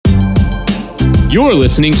You're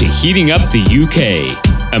listening to Heating Up the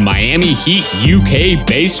UK, a Miami Heat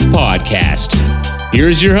UK-based podcast.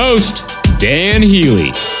 Here's your host, Dan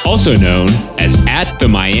Healy, also known as @the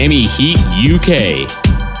Miami Heat UK.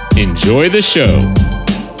 Enjoy the show.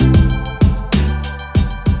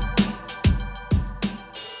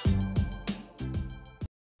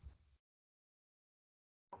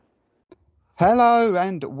 Hello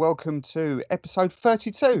and welcome to episode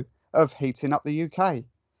 32 of Heating Up the UK,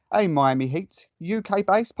 a Miami Heat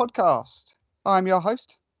UK-based podcast. I'm your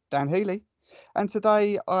host, Dan Healy, and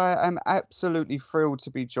today I am absolutely thrilled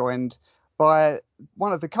to be joined by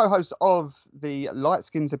one of the co-hosts of the Light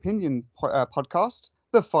Skins Opinion podcast,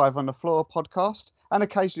 the Five on the Floor podcast, and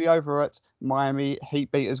occasionally over at Miami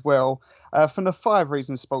Heat Beat as well. From the 5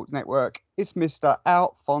 Reasons Sports Network, it's Mr.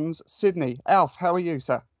 Alphonse Sidney. Alf, how are you,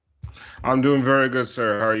 sir? I'm doing very good,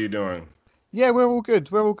 sir. How are you doing? Yeah, we're all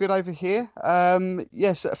good. We're all good over here.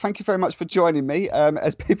 Yes, thank you very much for joining me.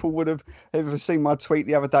 As people would have seen my tweet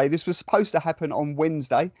the other day, this was supposed to happen on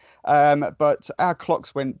Wednesday, but our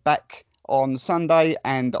clocks went back on Sunday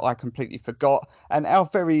and I completely forgot. And Al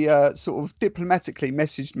very sort of diplomatically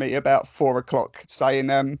messaged me about 4 o'clock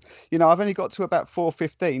saying, I've only got to about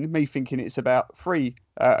 4:15, me thinking it's about 3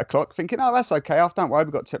 o'clock, thinking, oh, that's okay. Don't worry,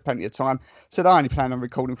 we've got plenty of time. Said I only plan on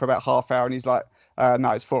recording for about half hour, and he's like,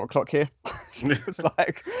 no, it's 4 o'clock here. So it's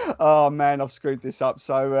like, oh man, I've screwed this up.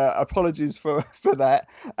 So apologies for that.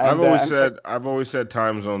 And, I've always said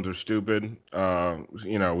time zones are stupid.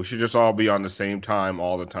 We should just all be on the same time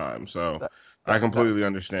all the time. So I completely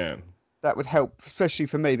understand. That would help, especially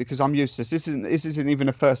for me, because I'm used to this. This isn't even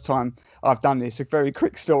the first time I've done this. A very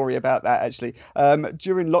quick story about that, actually.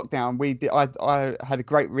 During lockdown, I had a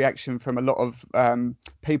great reaction from a lot of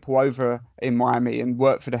people over in Miami and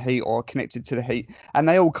work for the Heat or connected to the Heat, and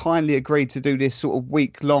they all kindly agreed to do this sort of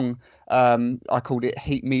week-long. I called it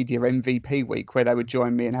Heat Media MVP Week, where they would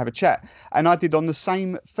join me and have a chat. And I did on the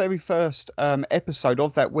same very first episode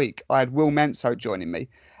of that week. I had Will Manso joining me.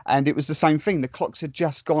 And it was the same thing. The clocks had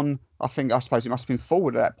just gone, I suppose it must have been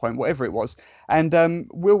forward at that point, whatever it was. And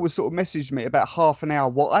Will was sort of messaged me about half an hour,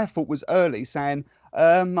 what I thought was early, saying,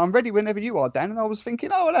 I'm ready whenever you are, Dan. And I was thinking,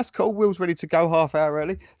 oh, well, that's cool. Will's ready to go half hour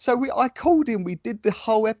early. So I called him. We did the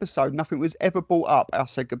whole episode. Nothing was ever brought up. I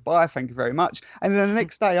said goodbye. Thank you very much. And then the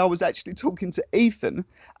next day I was actually talking to Ethan.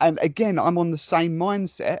 And again, I'm on the same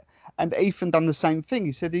mindset. And Ethan done the same thing.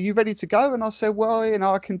 He said, are you ready to go? And I said, well,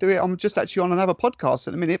 I can do it. I'm just actually on another podcast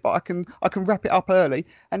at the minute, but I can wrap it up early.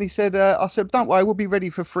 And he said, I said, don't worry, we'll be ready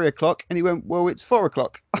for 3 o'clock. And he went, well, it's 4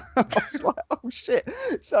 o'clock. I was like, oh, shit.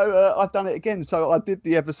 So I've done it again. So I did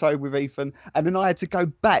the episode with Ethan, and then I had to go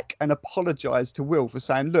back and apologise to Will for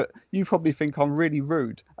saying, look, you probably think I'm really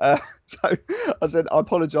rude. So I said, I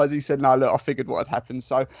apologise. He said, no, look, I figured what had happened.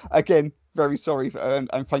 So again, very sorry, and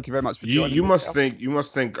thank you very much for joining. You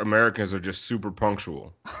must think Americans are just super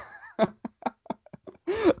punctual, and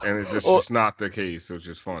it's just not the case. So it's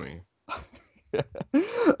just funny.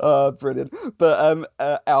 Brilliant. But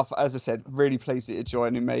Alf, as I said, really pleased that you're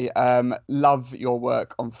joining me. Love your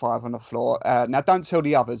work on Five on the Floor. Now, don't tell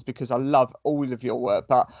the others, because I love all of your work,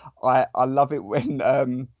 but I love it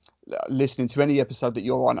when listening to any episode that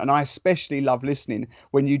you're on, and I especially love listening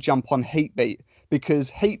when you jump on Heat Beat, because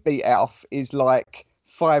Heat Beat Alf is like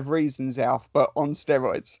 5 Reasons Alf, but on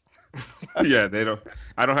steroids. Yeah,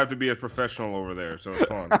 I don't have to be as professional over there, so it's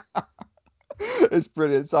fun. It's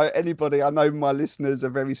brilliant. So anybody, I know my listeners are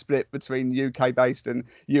very split between UK based and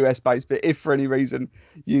US based, but if for any reason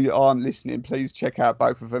you aren't listening, please check out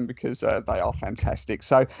both of them, because they are fantastic.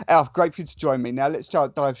 So Alf, great for you to join me. Now let's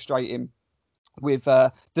dive straight in with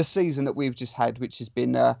the season that we've just had, which has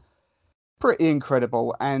been pretty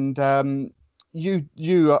incredible. And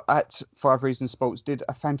you at 5 Reasons Sports did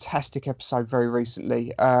a fantastic episode very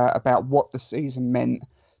recently about what the season meant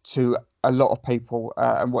to a lot of people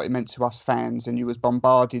and what it meant to us fans, and you was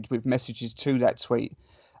bombarded with messages to that tweet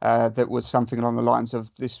that was something along the lines of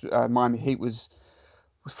this Miami Heat was,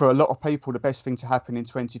 for a lot of people, the best thing to happen in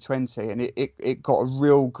 2020, and it got a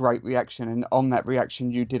real great reaction. And on that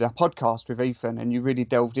reaction, you did a podcast with Ethan, and you really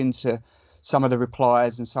delved into some of the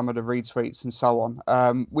replies and some of the retweets and so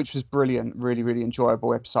on, which was brilliant. Really, really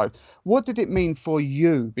enjoyable episode. What did it mean for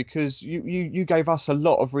you? Because you gave us a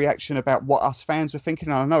lot of reaction about what us fans were thinking.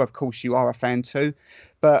 And I know, of course, you are a fan too,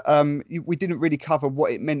 but we didn't really cover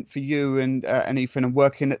what it meant for you and Ethan, and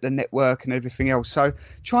working at the network and everything else. So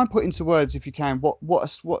try and put into words, if you can, what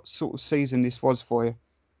sort of season this was for you.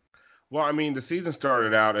 Well, I mean, the season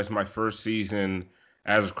started out as my first season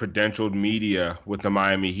as credentialed media with the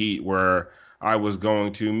Miami Heat, where I was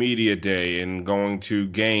going to media day and going to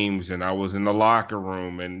games, and I was in the locker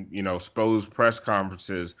room and, Spo's press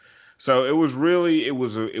conferences. So it was really it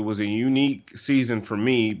was a unique season for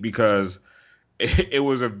me because it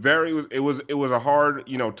was a hard,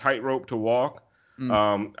 tightrope to walk.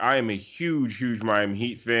 I am a huge Miami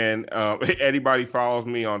Heat fan. Anybody follows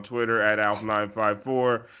me on Twitter at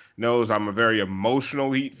Alf954 knows I'm a very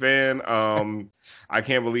emotional Heat fan. I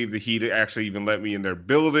can't believe the Heat actually even let me in their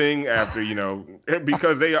building after,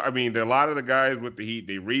 because a lot of the guys with the Heat,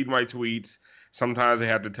 they read my tweets. Sometimes they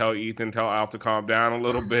have to tell Alf to calm down a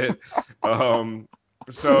little bit.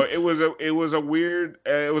 So it was a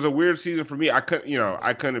weird season for me. I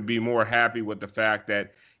couldn't be more happy with the fact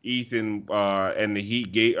that Ethan and the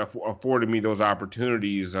Heat afforded me those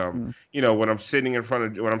opportunities. When I'm standing in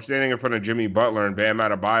front of Jimmy Butler and Bam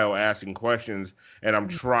Adebayo asking questions, and I'm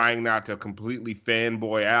trying not to completely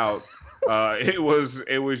fanboy out. It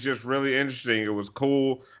was just really interesting. It was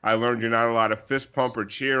cool. I learned you're not allowed to fist pump or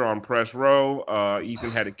cheer on press row. Ethan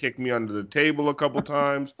had to kick me under the table a couple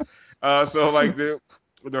times. So like the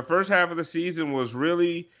first half of the season was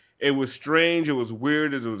really. It was strange. It was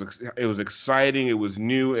weird. It was exciting. It was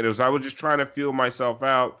new. And I was just trying to feel myself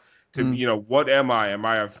out to, what am I? Am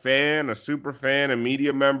I a fan, a super fan, a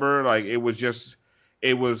media member? Like it was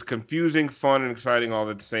confusing, fun, and exciting all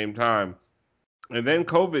at the same time. And then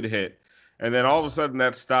COVID hit. And then all of a sudden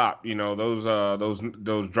that stopped.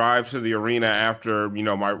 Those drives to the arena after,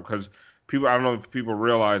 because people, I don't know if people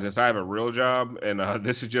realize this. I have a real job, and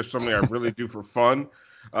this is just something I really do for fun.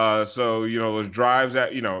 So, those drives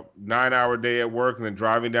at, 9-hour day at work and then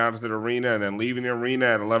driving down to the arena and then leaving the arena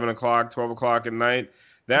at 11 o'clock, 12 o'clock at night,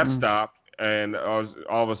 that stopped. And all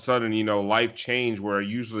of a sudden, life changed where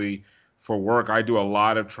usually for work, I do a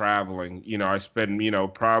lot of traveling. I spend,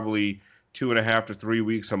 probably 2.5 to 3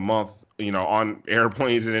 weeks a month, on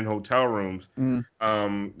airplanes and in hotel rooms.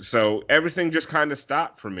 So everything just kind of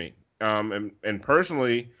stopped for me. And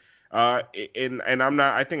personally, and I'm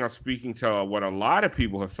not, I think I'm speaking to what a lot of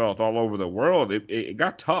people have felt all over the world. It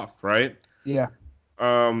got tough, right? Yeah.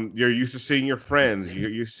 You're used to seeing your friends.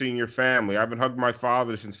 You're seeing your family. I haven't hugged my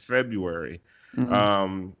father since February.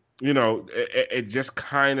 It just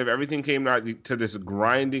kind of, everything came out to this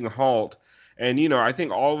grinding halt. And, I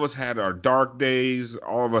think all of us had our dark days.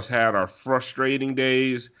 All of us had our frustrating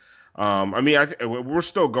days. We're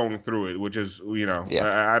still going through it, which is,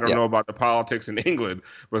 I don't know about the politics in England,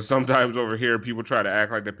 but sometimes over here people try to act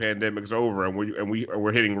like the pandemic's over, and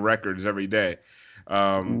we're hitting records every day.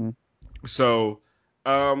 Going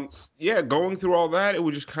through all that, it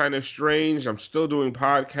was just kind of strange. I'm still doing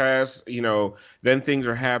podcasts, then things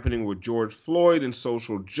are happening with George Floyd and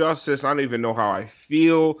social justice. I don't even know how I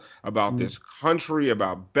feel about this country,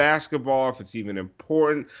 about basketball, if it's even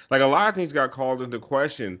important. Like a lot of things got called into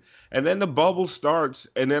question. And then the bubble starts,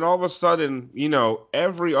 and then all of a sudden,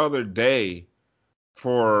 every other day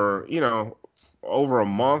for, over a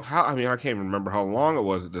month, I can't even remember how long it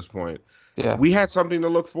was at this point. Yeah. We had something to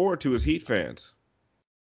look forward to as Heat fans.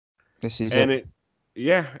 This is and it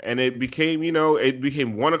became, it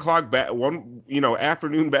became 1 o'clock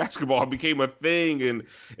afternoon basketball became a thing, and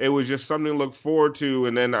it was just something to look forward to.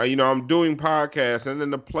 And then I'm doing podcasts, and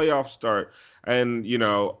then the playoffs start, and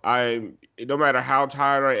no matter how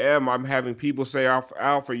tired I am, I'm having people say, Alf,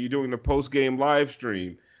 are you doing the post game live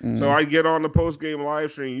stream? So I get on the post game live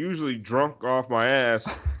stream, usually drunk off my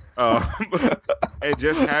ass. And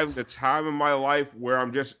just having the time in my life where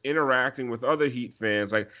I'm just interacting with other Heat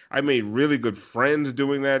fans. Like I made really good friends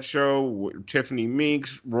doing that show. Tiffany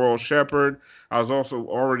Meeks, Royal Shepherd. I was also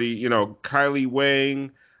already, Kylie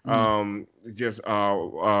Wang. I'm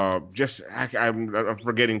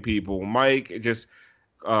forgetting people. Mike,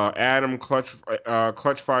 Adam,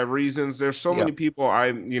 Clutch 5 Reasons. There's so many people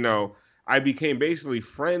I became basically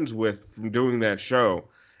friends with from doing that show.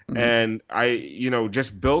 And I,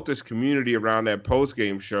 just built this community around that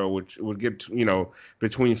post-game show, which would get,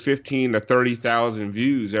 between 15 to 30,000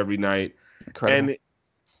 views every night. Incredible.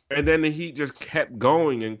 And then the Heat just kept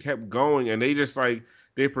going, and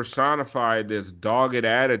they personified this dogged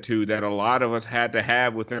attitude that a lot of us had to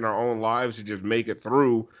have within our own lives to just make it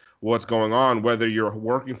through what's going on, whether you're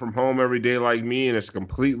working from home every day like me and it's a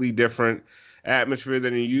completely different atmosphere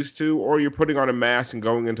than you used to, or you're putting on a mask and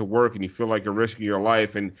going into work and you feel like you're risking your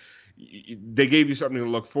life, and they gave you something to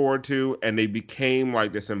look forward to, and they became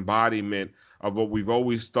like this embodiment of what we've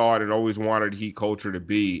always thought and always wanted Heat culture to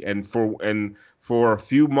be. And for a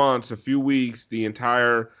few months, a few weeks, the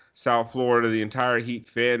entire South Florida, the entire Heat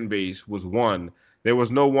fan base was one. There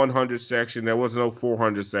was no 100 section, there was no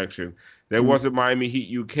 400 section, there wasn't Miami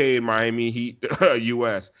Heat UK and Miami Heat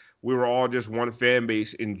US. We were all just one fan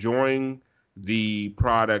base enjoying the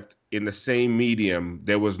product in the same medium.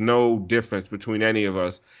 There was no difference between any of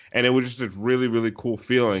us, and it was just a really, really cool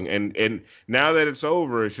feeling. And now that it's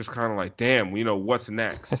over, it's just kind of like, damn, what's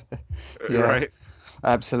next, Yeah. right?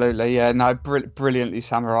 Absolutely, yeah, no, brilliantly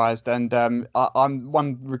summarised. And I'm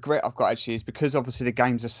one regret I've got actually is because obviously the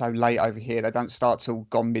games are so late over here. They don't start till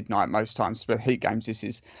gone midnight most times. But Heat games, this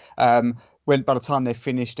is when by the time they're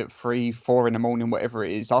finished at 3, 4 in the morning, whatever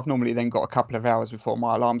it is, I've normally then got a couple of hours before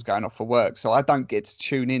my alarm's going off for work, so I don't get to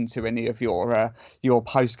tune into any of your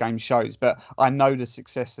post game shows. But I know the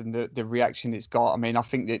success and the reaction it's got. I mean, I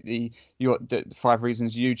think that the 5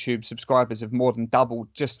 Reasons YouTube subscribers have more than doubled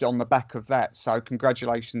just on the back of that. So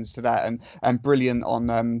congratulations to that, and brilliant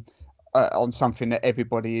on something that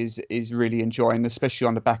everybody is really enjoying, especially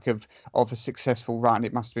on the back of a successful run.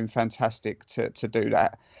 It must have been fantastic to do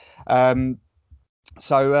that. Yeah,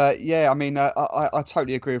 I mean, I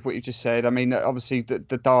totally agree with what you just said. I mean, obviously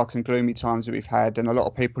the dark and gloomy times that we've had, and a lot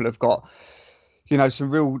of people have got, some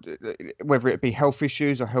real, whether it be health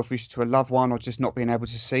issues or health issues to a loved one, or just not being able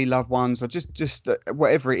to see loved ones, or just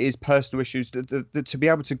whatever it is, personal issues, to be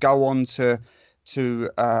able to go on to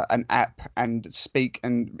an app and speak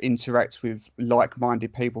and interact with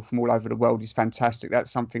like-minded people from all over the world is fantastic.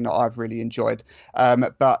 That's something that I've really enjoyed.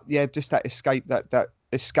 But yeah, just that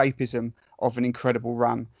escapism of an incredible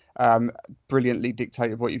run, brilliantly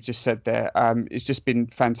dictated what you've just said there. It's just been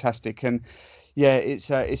fantastic, and yeah,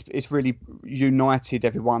 it's really united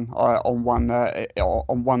everyone on one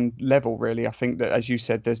level, really. I think that, as you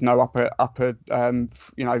said, there's no upper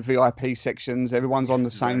VIP sections. Everyone's on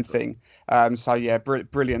the same thing. So yeah,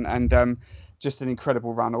 brilliant, and just an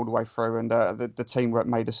incredible run all the way through, and the teamwork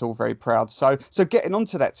made us all very proud. So getting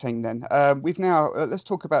onto that team then, we've now let's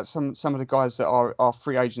talk about some of the guys that are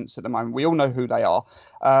free agents at the moment. We all know who they are,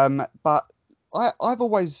 but I've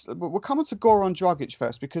always, we'll come on to Goran Dragic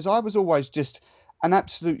first, because I was always just an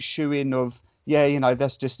absolute shoe-in of,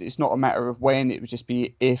 that's just, it's not a matter of when, it would just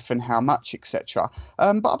be if and how much, etc.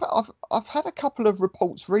 But I've had a couple of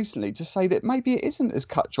reports recently to say that maybe it isn't as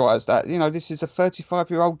cut dry as that. This is a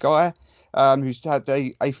 35-year-old guy who's had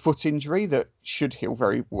a foot injury that should heal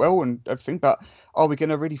very well and everything, but are we going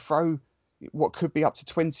to really throw what could be up to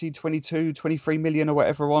 20, 22, 23 million or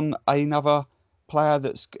whatever on another player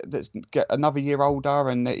that's get another year older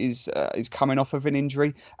and is coming off of an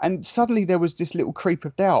injury? And suddenly there was this little creep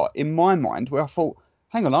of doubt in my mind where I thought,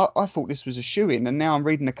 hang on, I thought this was a shoe-in, and now I'm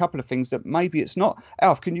reading a couple of things that maybe it's not.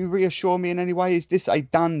 Alf, can you reassure me in any way? Is this a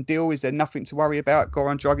done deal? Is there nothing to worry about?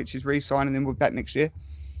 Goran Dragic is re-signing, and we're back next year?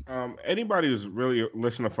 Anybody who's really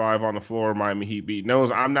listened to 5 on the Floor Miami Heat beat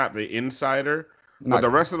knows I'm not the insider. No. But the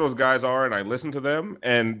rest of those guys are, and I listen to them,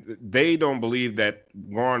 and they don't believe that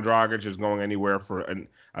Goran Dragic is going anywhere for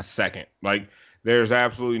a second. Like, there's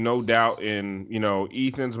absolutely no doubt in,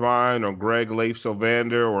 Ethan's mind, or Greg Leif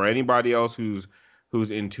Sylvander, or anybody else who's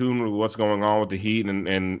in tune with what's going on with the Heat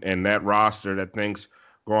and that roster that thinks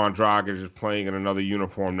Goran Dragic is playing in another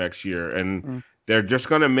uniform next year. And they're just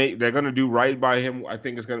they're gonna do right by him. I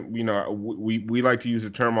think it's gonna, we like to use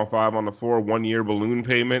the term on 5 on the Floor, 1-year balloon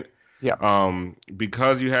payment. Yeah.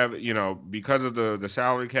 Because you have, because of the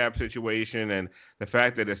salary cap situation and the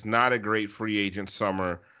fact that it's not a great free agent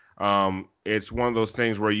summer, it's one of those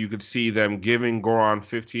things where you could see them giving Goran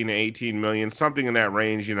 15 to 18 million, something in that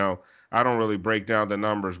range. I don't really break down the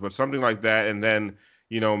numbers, but something like that. And then,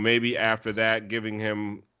 maybe after that, giving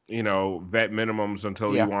him, vet minimums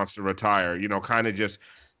until he wants to retire, kind of just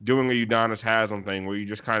doing a Udonis Haslem thing where you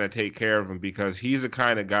just kind of take care of him, because he's the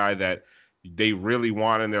kind of guy that they really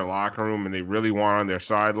want in their locker room and they really want on their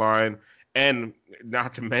sideline. And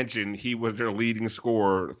not to mention, he was their leading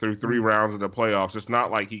scorer through 3 rounds of the playoffs. It's not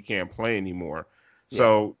like he can't play anymore.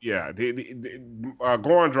 So,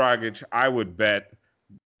 Goran Dragic, I would bet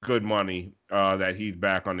good money that he's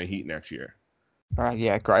back on the Heat next year.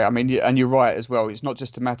 Yeah, great. I mean, and you're right as well. It's not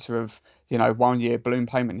just a matter of, 1-year balloon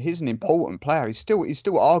payment. He's an important player. He's still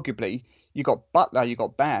arguably, you got Butler, you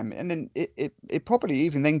got Bam, and then it probably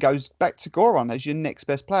even then goes back to Goran as your next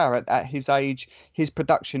best player at his age. His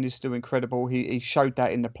production is still incredible. He showed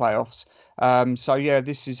that in the playoffs.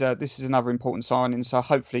 This is another important signing. So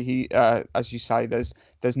hopefully he, as you say, there's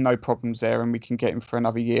no problems there, and we can get him for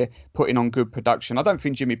another year putting on good production. I don't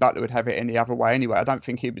think Jimmy Butler would have it any other way anyway. I don't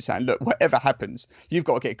think he'd be saying, look, whatever happens, you've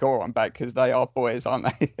got to get Goran back, because they are boys, aren't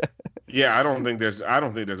they? Yeah, I don't think there's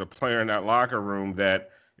a player in that locker room that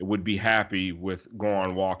would be happy with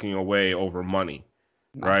Goran walking away over money,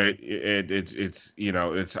 right? I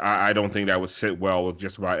don't think that would sit well with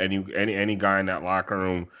just about any guy in that locker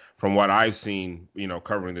room from what I've seen,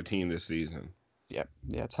 covering the team this season.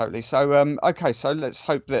 Yeah, totally. So, okay, so let's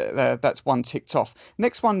hope that that's one ticked off.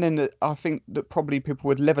 Next one, then, that I think that probably people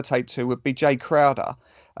would levitate to would be Jay Crowder.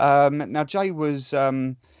 Now, Jay was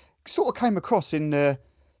sort of came across in the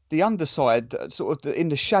underside, in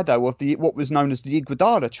the shadow of what was known as the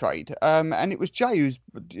Iguodala trade. And it was Jay who's,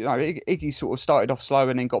 Iggy sort of started off slow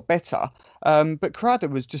and then got better. But Crowder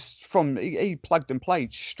was just he plugged and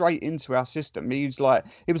played straight into our system. It was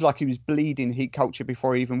like he was bleeding Heat culture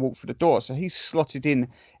before he even walked through the door. So he slotted in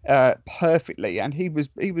perfectly, and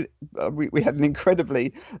we had an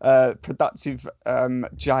incredibly productive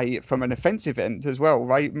Jay from an offensive end as well.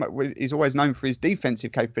 Right, he's always known for his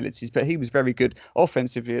defensive capabilities, but he was very good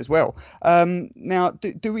offensively as well. Now,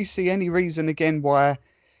 do we see any reason again why?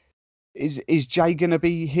 Is Jay going to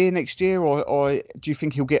be here next year, or do you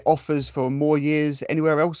think he'll get offers for more years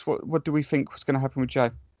anywhere else? What do we think was going to happen with Jay?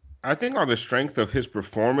 I think on the strength of his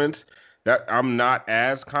performance, that I'm not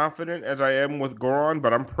as confident as I am with Goran,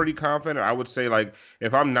 but I'm pretty confident. I would say, like,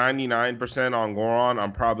 if I'm 99% on Goran,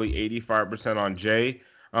 I'm probably 85% on Jay.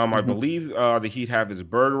 I believe the Heat have his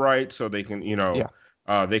bird right, so they can,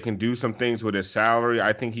 they can do some things with his salary.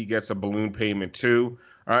 I think he gets a balloon payment too.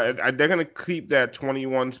 They're going to keep that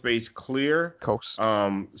 21 space clear. Of course.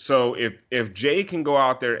 So if Jay can go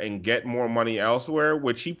out there and get more money elsewhere,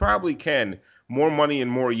 which he probably can, more money in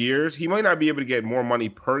more years, he might not be able to get more money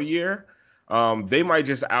per year. They might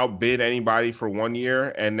just outbid anybody for 1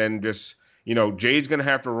 year, and then just, Jay's going to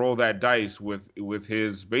have to roll that dice with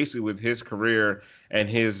his career and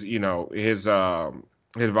his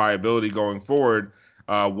viability going forward.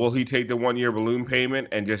 Will he take the 1 year balloon payment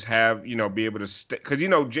and just have, be able to stay? Because,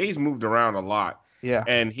 Jay's moved around a lot. Yeah.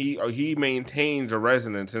 And he maintains a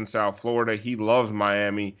residence in South Florida. He loves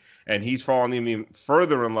Miami, and he's fallen even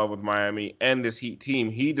further in love with Miami and this Heat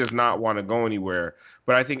team. He does not want to go anywhere.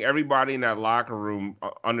 But I think everybody in that locker room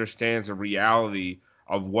understands the reality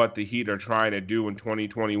of what the Heat are trying to do in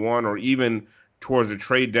 2021 or even towards the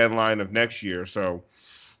trade deadline of next year. So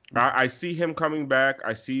I see him coming back.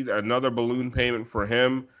 I see another balloon payment for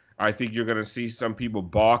him. I think you're going to see some people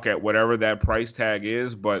balk at whatever that price tag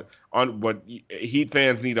is. But Heat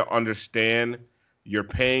fans need to understand, you're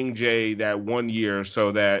paying Jay that 1 year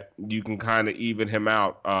so that you can kind of even him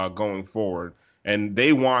out going forward. And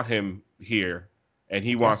they want him here, and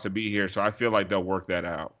he wants to be here. So I feel like they'll work that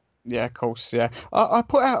out. Yeah, of course. Yeah, I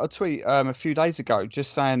put out a tweet a few days ago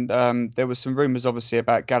just saying there was some rumours obviously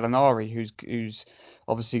about Gallinari, who's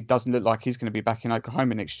obviously doesn't look like he's going to be back in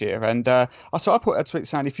Oklahoma next year. And so I put a tweet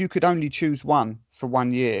saying, if you could only choose one for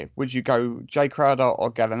 1 year, would you go Jay Crowder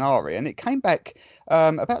or Gallinari? And it came back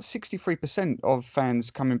about 63% of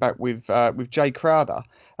fans coming back with Jay Crowder.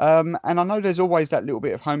 And I know there's always that little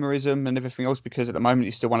bit of homerism and everything else because at the moment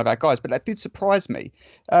he's still one of our guys, but that did surprise me.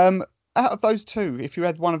 Out of those two, if you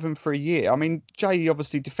had one of them for a year, I mean, Jay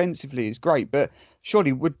obviously defensively is great, but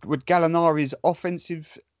surely would Gallinari's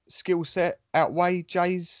offensive skill set outweigh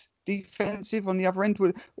Jay's defensive on the other end?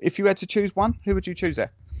 If you had to choose one, who would you choose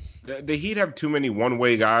there? The Heat have too many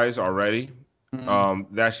one-way guys already.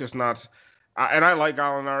 That's just not. And I like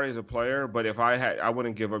Gallinari as a player, but if I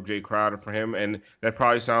wouldn't give up Jay Crowder for him. And that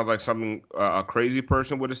probably sounds like something a crazy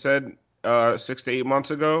person would have said 6 to 8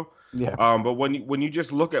 months ago. Yeah. But when you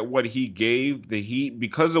just look at what he gave the Heat,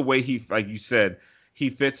 because of the way he, like you said, he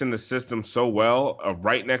fits in the system so well,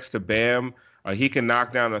 right next to Bam. He can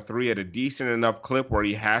knock down a three at a decent enough clip where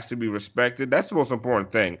he has to be respected. That's the most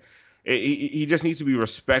important thing. He just needs to be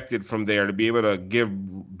respected from there to be able to give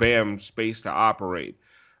Bam space to operate.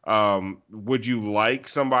 Would you like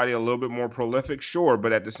somebody a little bit more prolific? Sure,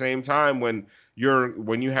 but at the same time, when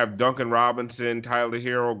you have Duncan Robinson, Tyler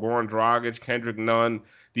Hero, Goran Dragic, Kendrick Nunn,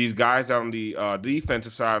 these guys out on the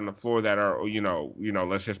defensive side on the floor that are,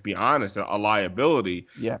 let's just be honest, a liability.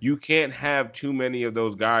 Yeah. You can't have too many of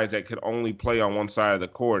those guys that could only play on one side of the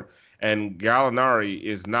court. And Gallinari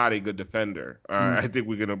is not a good defender. I think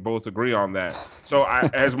we're going to both agree on that. So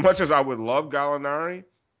as much as I would love Gallinari,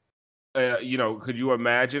 could you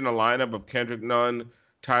imagine a lineup of Kendrick Nunn,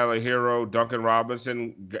 Tyler Hero, Duncan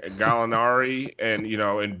Robinson, Gallinari,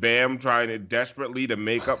 and Bam trying desperately to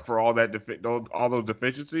make up for all those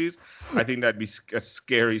deficiencies? I think that'd be a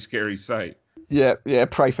scary, scary sight. Yeah,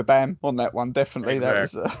 pray for Bam on that one, definitely.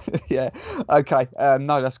 Exactly. That was, yeah. Okay,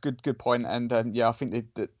 no, that's good point. And I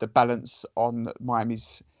think the balance on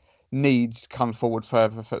Miami's needs come forward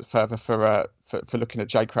further for looking at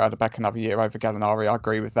Jay Crowder back another year over Gallinari. I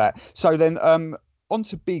agree with that. So then on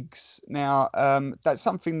to bigs now. That's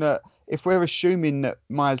something that if we're assuming that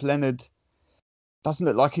Myers Leonard doesn't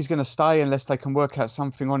look like he's going to stay unless they can work out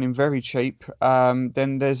something on him very cheap,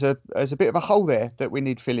 then there's a bit of a hole there that we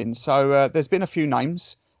need filling. So there's been a few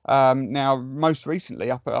names. Now, most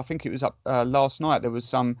recently, I think it was up last night, there was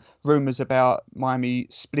some rumours about Miami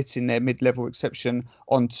splitting their mid-level exception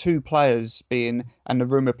on two players and the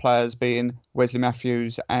rumoured players being Wesley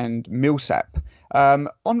Matthews and Millsap.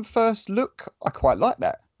 On first look, I quite like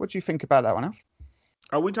that. What do you think about that one, Alf?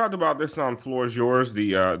 We talked about this on Floor is Yours,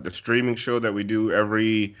 the streaming show that we do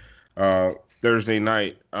every Thursday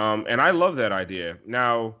night, and I love that idea.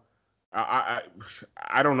 Now,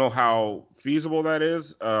 I don't know how feasible that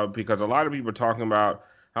is because a lot of people are talking about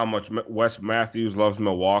how much Wes Matthews loves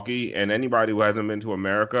Milwaukee, and anybody who hasn't been to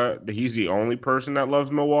America, he's the only person that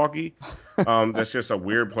loves Milwaukee. That's just a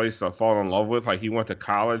weird place to fall in love with. Like, he went to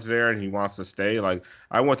college there and he wants to stay. Like,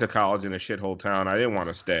 I went to college in a shithole town. I didn't want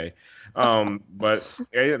to stay. But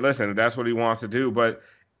hey, listen, that's what he wants to do. But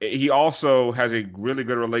he also has a really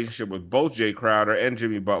good relationship with both Jay Crowder and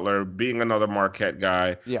Jimmy Butler, being another Marquette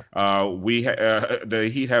guy. Yeah. The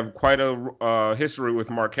Heat have quite a history with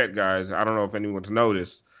Marquette guys. I don't know if anyone's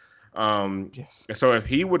noticed. Yes. So if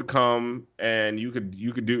he would come and you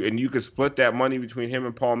could split that money between him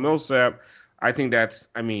and Paul Millsap, I think that's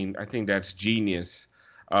genius.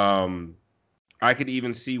 I could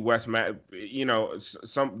even see Wes Matthews.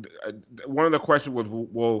 One of the questions was,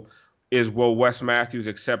 will Wes Matthews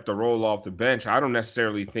accept the role off the bench? I don't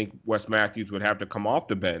necessarily think Wes Matthews would have to come off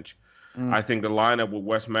the bench. I think the lineup with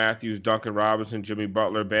Wes Matthews, Duncan Robinson, Jimmy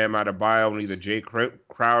Butler, Bam Adebayo, and either Jay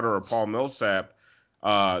Crowder or Paul Millsap,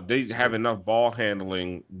 they have enough ball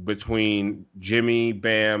handling between Jimmy,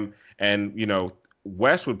 Bam, and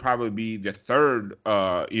Wes would probably be the third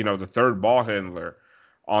ball handler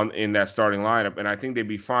in that starting lineup, and I think they'd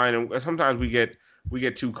be fine. And sometimes we get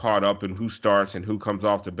too caught up in who starts and who comes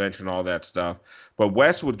off the bench and all that stuff. But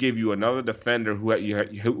Wes would give you another defender who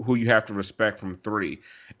you have to respect from three.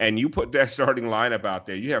 And you put that starting lineup out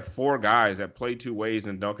there, you have four guys that play two ways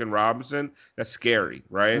in Duncan Robinson. That's scary,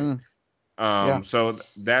 right? Yeah. So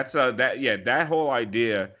that's that whole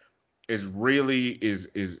idea is really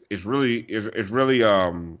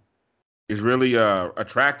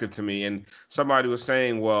attractive to me. And somebody was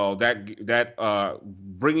saying, well, that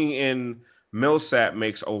bringing in Millsap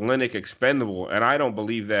makes Olynyk expendable, and I don't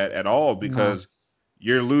believe that at all because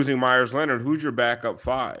you're losing Myers Leonard. Who's your backup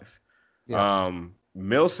five? Yeah.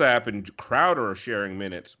 Millsap and Crowder are sharing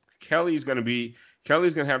minutes. Kelly's gonna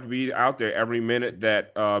have to be out there every minute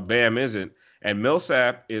that Bam isn't, and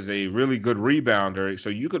Millsap is a really good rebounder, so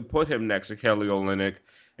you could put him next to Kelly Olynyk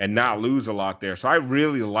and not lose a lot there. So I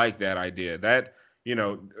really like that idea. That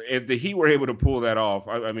if the Heat were able to pull that off,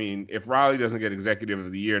 I mean, if Riley doesn't get Executive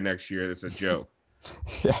of the Year next year, it's a joke.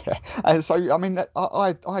 Yeah, and so I mean,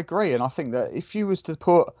 I agree, and I think that if you was to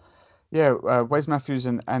put Wes Matthews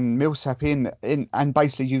and Millsap in and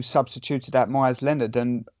basically you substituted out Myers Leonard,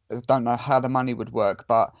 and I don't know how the money would work,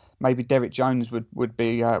 but maybe Derrick Jones would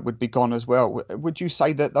be gone as well. Would you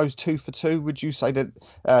say that those 2 for 2? Would you say that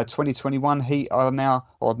 2021 Heat are now,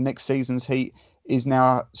 or next season's Heat is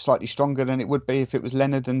now slightly stronger than it would be if it was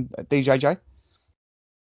Leonard and DJJ?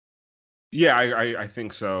 Yeah, I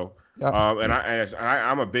think so. Yeah. And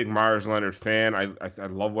I'm a big Myers Leonard fan. I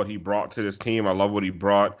love what he brought to this team. I love what he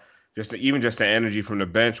brought, just the energy from the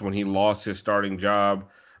bench when he lost his starting job.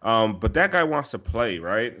 But that guy wants to play,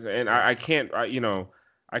 right? And I can't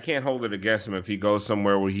hold it against him if he goes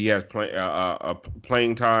somewhere where he has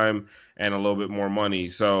playing time and a little bit more money.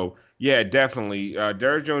 So yeah, definitely.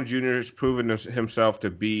 Derrick Jones Jr. has proven himself to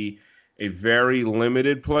be a very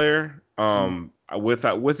limited player, with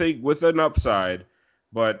an upside.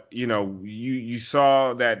 But you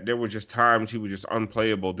saw that there were just times he was just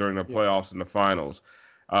unplayable during the playoffs and the finals.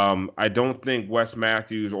 I don't think Wes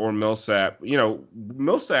Matthews or Millsap.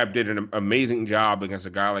 Millsap did an amazing job against a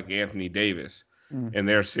guy like Anthony Davis in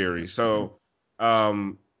their series. So,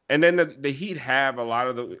 and then the Heat have a lot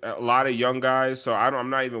of young guys. So I'm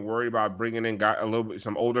not even worried about bringing in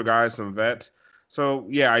some older guys, some vets. So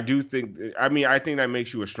yeah, I think that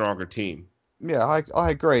makes you a stronger team. Yeah,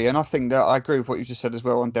 I agree, and I think that I agree with what you just said as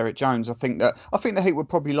well on Derrick Jones. I think the Heat would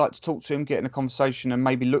probably like to talk to him, get in a conversation, and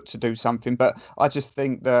maybe look to do something. But I just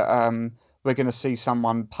think that we're going to see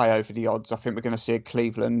someone pay over the odds. I think we're going to see a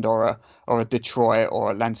Cleveland or a Detroit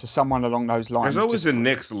or Atlanta, someone along those lines. There's always the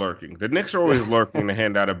Knicks lurking. The Knicks are always lurking to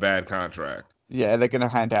hand out a bad contract. Yeah, they're going to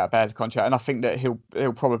hand out a bad contract, and I think that he'll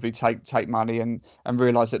probably take money and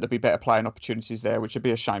realise that there'll be better playing opportunities there, which would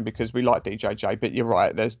be a shame because we like DJJ. But you're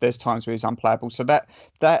right, there's times where he's unplayable. So that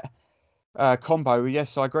combo,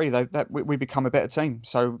 yes, I agree. That we become a better team.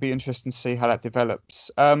 So it'll be interesting to see how that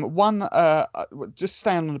develops. Just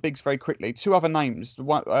staying on the bigs very quickly. Two other names.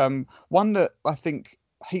 One that I think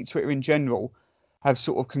Heat Twitter in general have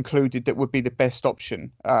sort of concluded that would be the best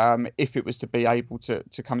option if it was to be able to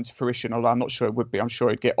come into fruition. Although I'm not sure it would be. I'm sure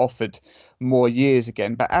it'd get offered more years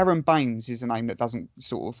again. But Aaron Baines is a name that doesn't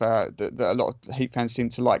sort of that a lot of Heat fans seem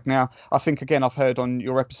to like. Now, I think again I've heard on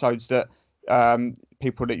your episodes that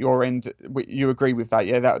people at your end, you agree with that.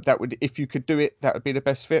 Yeah, that would, if you could do it, that would be the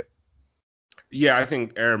best fit. Yeah, I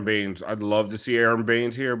think Aaron Baines. I'd love to see Aaron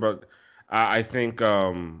Baines here, but I think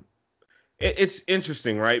it's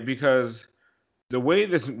interesting, right? Because the way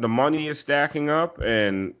the money is stacking up,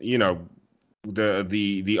 and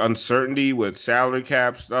the uncertainty with salary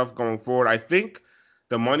cap stuff going forward, I think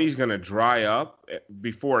the money's gonna dry up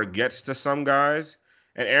before it gets to some guys,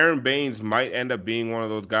 and Aaron Baines might end up being one of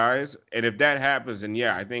those guys. And if that happens, then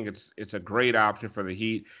yeah, I think it's a great option for the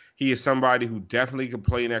Heat. He is somebody who definitely could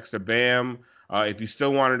play next to Bam. If you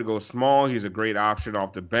still wanted to go small, he's a great option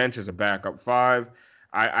off the bench as a backup five.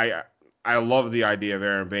 I love the idea of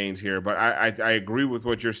Aaron Baines here, but I agree with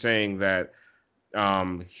what you're saying that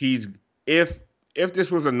if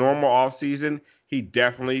this was a normal offseason, he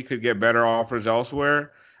definitely could get better offers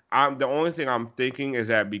elsewhere. The only thing I'm thinking is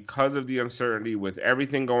that because of the uncertainty with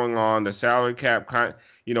everything going on, the salary cap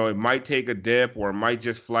it might take a dip or it might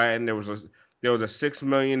just flatten. There was a $6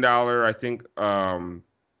 million, I think,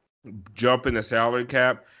 jump in the salary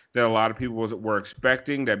cap that a lot of people were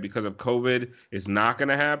expecting, that because of COVID is not going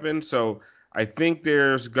to happen. So I think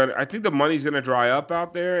the money's going to dry up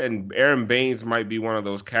out there, and Aaron Baines might be one of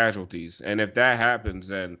those casualties. And if that happens,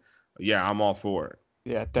 then yeah, I'm all for it.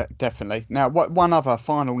 Yeah, definitely. Now, one other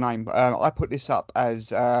final name. I put this up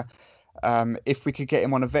as if we could get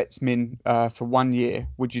him on a vets min for 1 year,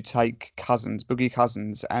 would you take Cousins, Boogie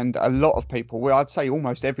Cousins? And a lot of people, well, I'd say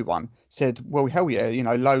almost everyone, said, well, hell yeah,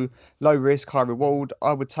 low risk, high reward.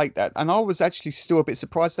 I would take that. And I was actually still a bit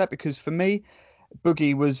surprised at that, because for me,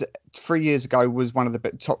 Boogie was 3 years ago was one of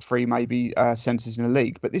the top three maybe centers in the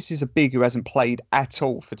league, but this is a big who hasn't played at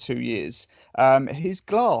all for 2 years. His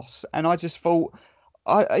glass, and I just thought,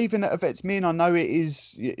 even at a vets min, I know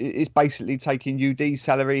it's basically taking UD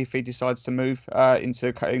salary if he decides to move into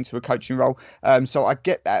a coaching role. So I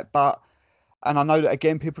get that, and I know that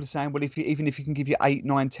again people are saying, well, even if he can give you 8,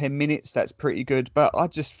 9, 10 minutes, that's pretty good. But I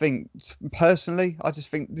just think personally,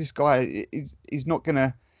 this guy is not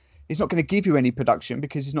gonna give you any production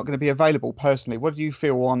because he's not going to be available. Personally, what do you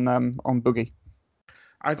feel on Boogie?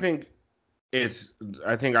 I think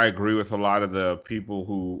I agree with a lot of the people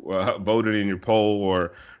who voted in your poll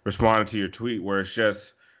or responded to your tweet, where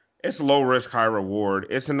it's low risk, high reward.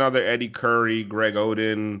 It's another Eddie Curry, Greg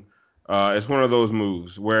Oden. It's one of those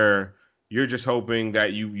moves where you're just hoping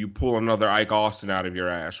that you pull another Ike Austin out of your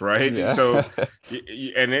ass, right? Yeah. So,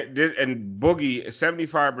 and Boogie,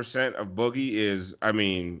 75% of Boogie is,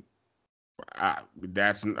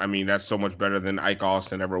 that's so much better than Ike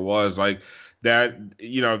Austin ever was. Like that,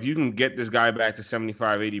 if you can get this guy back to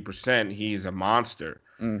 75-80%, he's a monster.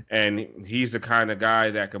 And he's the kind of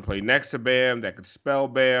guy that can play next to Bam, that could spell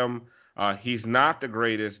Bam. He's not the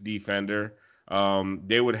greatest defender.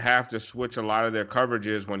 They would have to switch a lot of their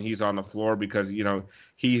coverages when he's on the floor because,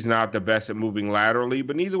 he's not the best at moving laterally,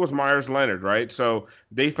 but neither was Myers Leonard, right? So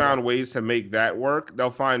they found ways to make that work.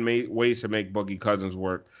 They'll find ways to make Boogie Cousins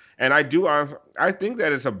work. And I think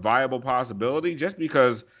that it's a viable possibility just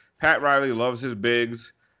because Pat Riley loves his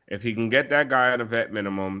bigs. If he can get that guy on a vet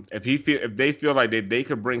minimum, if they feel like they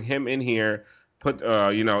could bring him in here,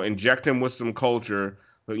 inject him with some culture,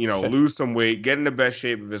 lose some weight, get in the best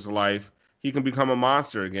shape of his life, he can become a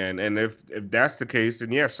monster again. And if that's the case,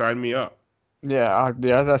 then yeah, sign me up. Yeah,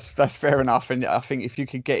 that's fair enough. And I think if you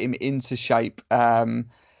could get him into shape, that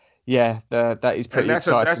is pretty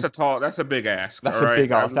exciting. That's a big ask. That's a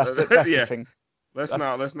big ask. That's the thing. Let's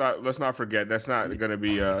not forget that's not going to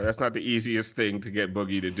be that's not the easiest thing to get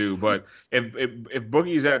Boogie to do. But if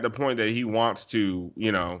Boogie's at the point that he wants to,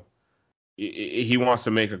 he wants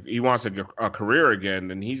a career again,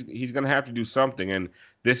 then he's going to have to do something. And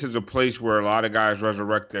this is a place where a lot of guys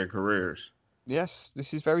resurrect their careers. Yes,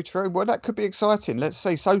 this is very true. Well, that could be exciting. Let's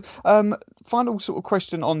see. So, final sort of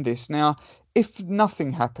question on this now. If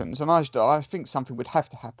nothing happens, and I think something would have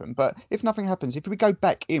to happen, but if nothing happens, if we go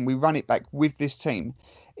back in, we run it back with this team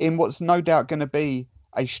in what's no doubt going to be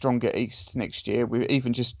a stronger East next year. We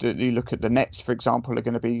even just you look at the Nets, for example, are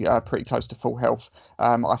going to be pretty close to full health.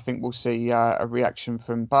 I think we'll see a reaction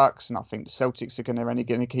from Bucks, and I think the Celtics are only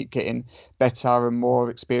going to keep getting better and more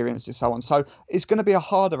experienced and so on. So it's going to be a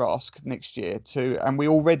harder ask next year and we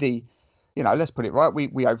already, let's put it right, we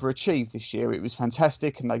overachieved this year. It was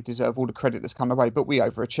fantastic and they deserve all the credit that's come their way, but we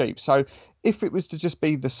overachieved. So if it was to just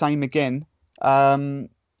be the same again, do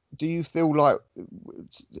you feel like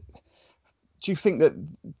do you think that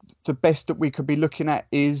the best that we could be looking at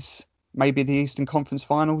is maybe the Eastern Conference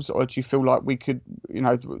Finals, or do you feel like we could,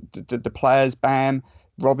 the players, Bam,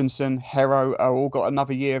 Robinson, Hero, are all got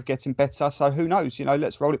another year of getting better? So who knows?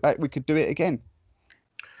 Let's roll it back. We could do it again.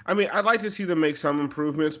 I mean, I'd like to see them make some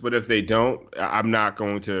improvements, but if they don't, I'm not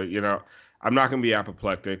going to, I'm not going to be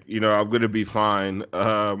apoplectic. I'm going to be fine.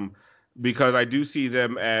 Because I do see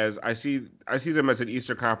them as I see them as an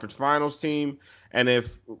Eastern Conference Finals team. And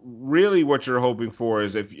if really what you're hoping for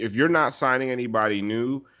is if you're not signing anybody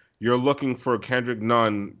new, you're looking for Kendrick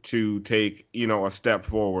Nunn to take, a step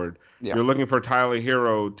forward. Yeah. You're looking for Tyler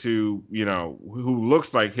Hero to, who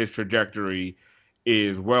looks like his trajectory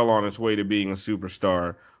is well on its way to being a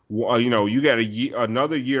superstar. You got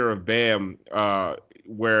another year of Bam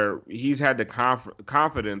where he's had the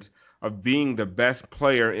confidence of being the best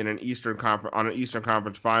player in an Eastern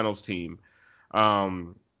Conference Finals team.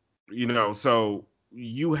 So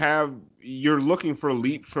you're looking for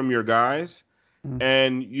leaps from your guys. Mm-hmm.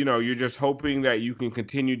 And, you're just hoping that you can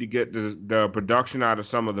continue to get the production out of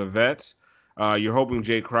some of the vets. You're hoping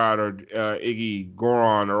Jay Crowder, Iggy,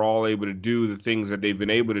 Goran are all able to do the things that they've been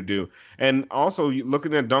able to do. And also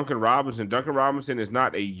looking at Duncan Robinson. Duncan Robinson is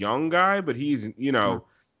not a young guy, but he's,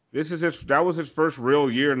 that was his first real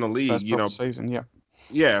year in the league. First season, yeah.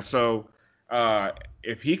 Yeah, so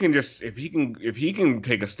if he can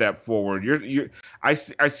take a step forward, I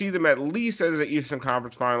see them at least as an Eastern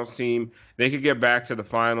Conference Finals team. They could get back to the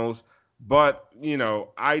finals, but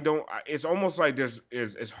I don't. It's almost like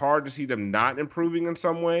it's hard to see them not improving in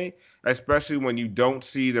some way, especially when you don't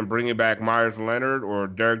see them bringing back Myers Leonard or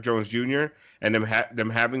Derrick Jones Jr. and them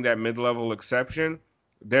having that mid-level exception.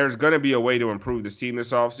 There's going to be a way to improve this team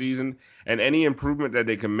this offseason, and any improvement that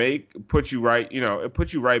they can make puts you right, it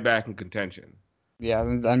puts you right back in contention. Yeah,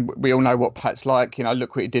 and we all know what Pat's like.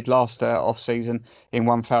 Look what he did last off-season in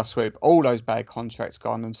one foul swoop. All those bad contracts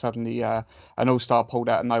gone, and suddenly an all-star pulled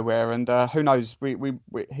out of nowhere. And who knows?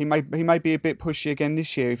 He may be a bit pushy again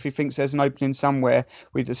this year. If he thinks there's an opening somewhere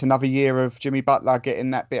with just another year of Jimmy Butler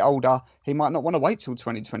getting that bit older, he might not want to wait till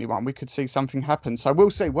 2021. We could see something happen. So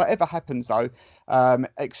we'll see. Whatever happens, though,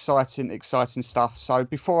 exciting stuff. So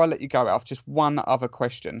before I let you go, Alf, just one other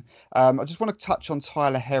question. I just want to touch on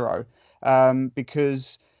Tyler Hero.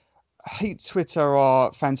 Because Heat Twitter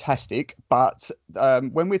are fantastic, but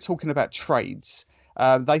when we're talking about trades,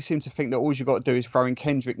 they seem to think that all you've got to do is throw in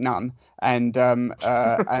Kendrick Nunn and Kelly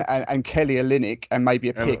Olynyk and maybe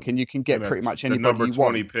a pick, and you can get pretty much anybody you want. The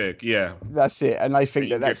number 20 pick, yeah. That's it, and they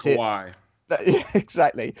think that's it. Kawhi.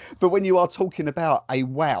 Exactly. But when you are talking about a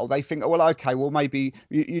wow, they think, maybe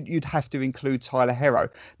you'd have to include Tyler Hero.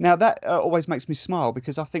 Now, that always makes me smile,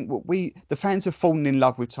 because I think the fans have fallen in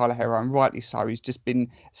love with Tyler Hero, and rightly so. He's just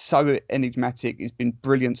been so enigmatic. He's been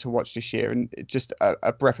brilliant to watch this year, and just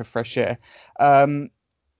a breath of fresh air.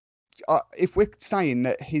 If we're saying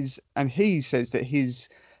that he says that his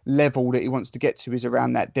level that he wants to get to is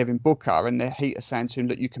around that Devin Booker, and the Heat are saying to him,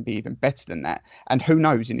 look, you can be even better than that. And who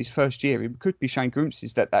knows, in his first year, he could be showing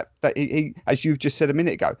glimpses that he, as you've just said a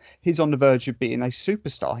minute ago, he's on the verge of being a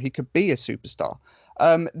superstar. He could be a superstar.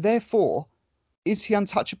 Therefore, is he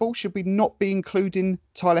untouchable? Should we not be including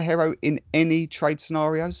Tyler Hero in any trade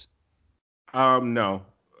scenarios? No,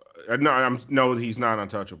 he's not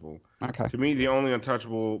untouchable. Okay. To me, the only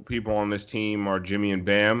untouchable people on this team are Jimmy and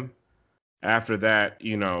Bam. After that,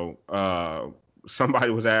 somebody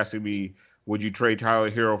was asking me, would you trade Tyler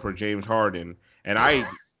Hero for James Harden? And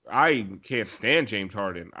I can't stand James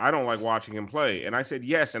Harden. I don't like watching him play. And I said,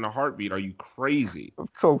 yes, in a heartbeat. Are you crazy?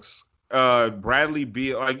 Of course. Bradley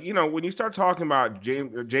Beal, when you start talking about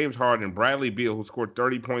James Harden, Bradley Beal, who scored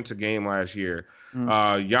 30 points a game last year,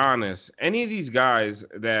 Giannis, any of these guys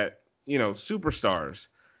that, superstars,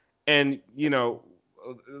 and,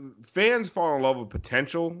 fans fall in love with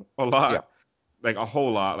potential a lot. Yeah. Like a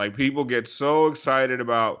whole lot. Like, people get so excited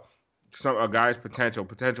about a guy's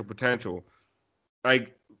potential.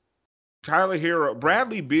 Like, Tyler Hero,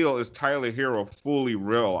 Bradley Beal is Tyler Hero fully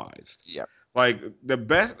realized. Yep. Like, the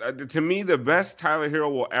best Tyler Hero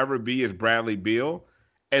will ever be is Bradley Beal.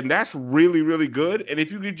 And that's really, really good. And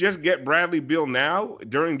if you could just get Bradley Beal now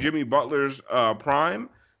during Jimmy Butler's prime,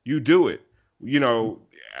 you do it.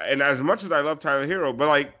 And as much as I love Tyler Hero,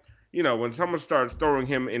 but when someone starts throwing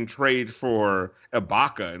him in trades for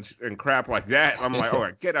Ibaka and crap like that, I'm like, all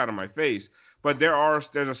right, get out of my face. But there's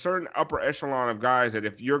a certain upper echelon of guys that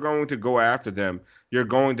if you're going to go after them, you're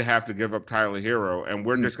going to have to give up Tyler Hero, and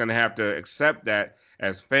we're just going to have to accept that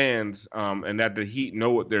as fans, and that the Heat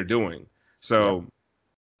know what they're doing. So,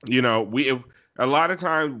 a lot of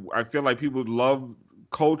times I feel like people love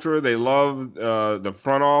culture. They love the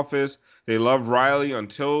front office. They love Riley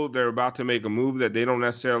until they're about to make a move that they don't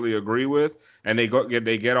necessarily agree with, and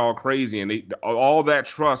they get all crazy, and all that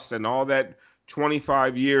trust and all that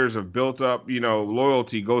 25 years of built up,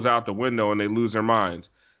 loyalty goes out the window, and they lose their minds.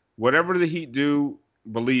 Whatever the Heat do,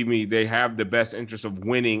 believe me, they have the best interest of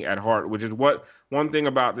winning at heart, which is one thing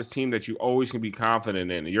about this team that you always can be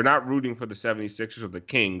confident in. You're not rooting for the 76ers or the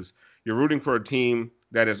Kings. You're rooting for a team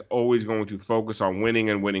that is always going to focus on winning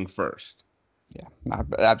and winning first. Yeah, no,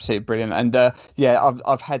 absolutely brilliant. And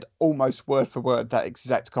I've had almost word for word that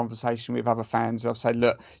exact conversation with other fans. I've said,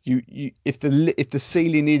 look, if the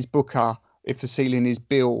ceiling is Booker, if the ceiling is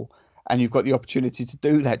Bill, and you've got the opportunity to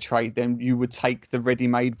do that trade, then you would take the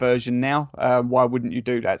ready-made version now. Why wouldn't you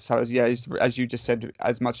do that? So, as you just said,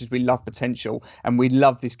 as much as we love potential, and we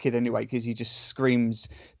love this kid anyway because he just screams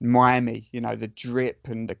Miami, the drip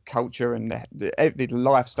and the culture and the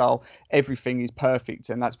lifestyle, everything is perfect,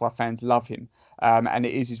 and that's why fans love him. And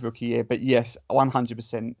it is his rookie year. But yes,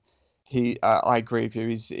 100%. I agree with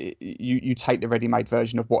you. You take the ready-made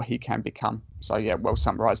version of what he can become. So yeah, well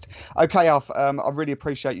summarised. Okay, Alf, I really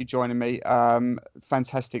appreciate you joining me.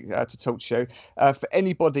 Fantastic to talk to you. For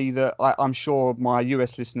anybody that I'm sure my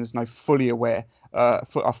US listeners are fully aware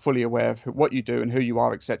of what you do and who you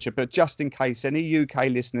are, etc. But just in case any UK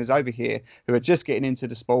listeners over here who are just getting into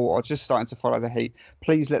the sport or just starting to follow the Heat,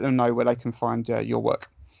 please let them know where they can find your work.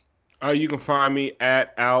 You can find me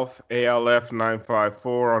at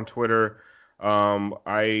ALF954 on Twitter.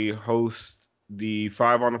 I host the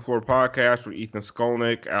 5 on the Floor podcast with Ethan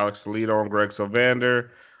Skolnick, Alex Toledo, and Greg Sylvander.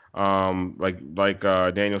 Like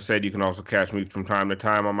Daniel said, you can also catch me from time to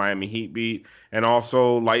time on Miami Heat Beat, and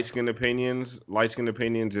also Light Skin Opinions. Light Skin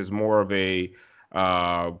Opinions is more of a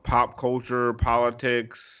pop culture,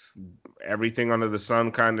 politics, everything under the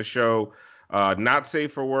sun kind of show. Not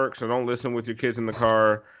safe for work, so don't listen with your kids in the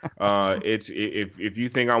car. If you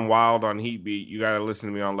think I'm wild on Heat Beat, you gotta listen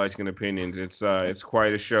to me on Light Skin Opinions. It's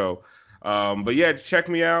quite a show. But yeah, check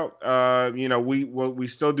me out. We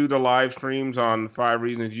still do the live streams on 5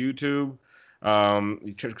 Reasons YouTube.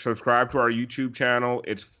 Subscribe to our YouTube channel.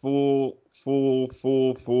 It's full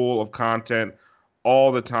of content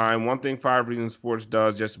all the time. One thing 5 Reasons Sports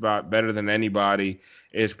does just about better than anybody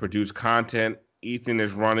is produce content. Ethan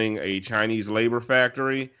is running a Chinese labor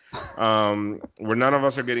factory where none of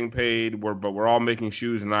us are getting paid, but we're all making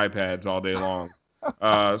shoes and iPads all day long.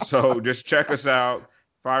 So just check us out,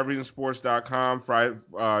 5reasonsports.com.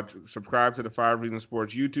 Subscribe to the 5 Reasons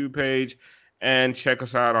Sports YouTube page, and check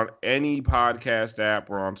us out on any podcast app.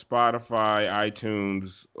 We're on Spotify,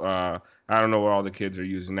 iTunes. I don't know what all the kids are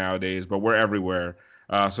using nowadays, but we're everywhere.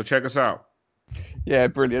 So check us out. Yeah,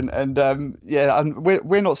 brilliant. And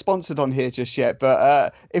we're not sponsored on here just yet,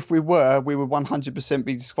 but if we would 100%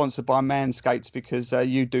 be sponsored by Manscaped, because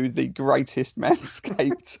you do the greatest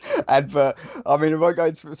Manscaped advert. I mean, I won't go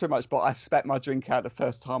into so much, but I spat my drink out the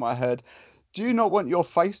first time I heard, do you not want your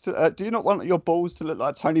face to? Do you not want your balls to look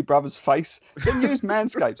like Tony Brothers' face? Then use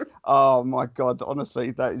Manscaped. Oh my God,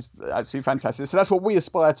 honestly, that is absolutely fantastic. So that's what we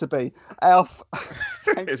aspire to be. Alf,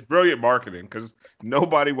 it's brilliant marketing because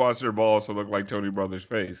nobody wants their balls to look like Tony Brothers'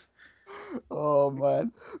 face. Oh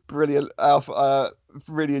man, brilliant, Alf.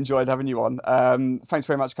 Really enjoyed having you on. Thanks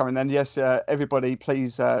very much for coming. And yes, everybody,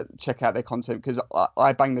 please check out their content, because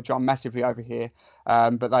I bang the drum massively over here,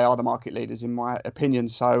 but they are the market leaders in my opinion.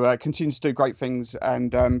 So continue to do great things,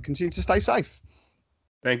 and continue to stay safe.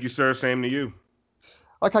 Thank you, sir. Same to you.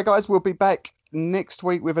 Okay, guys, we'll be back next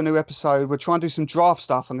week with a new episode. We're trying to do some draft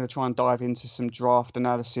stuff. I'm going to try and dive into some draft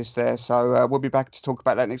analysis there. So we'll be back to talk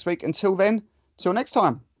about that next week. Until then, till next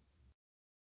time.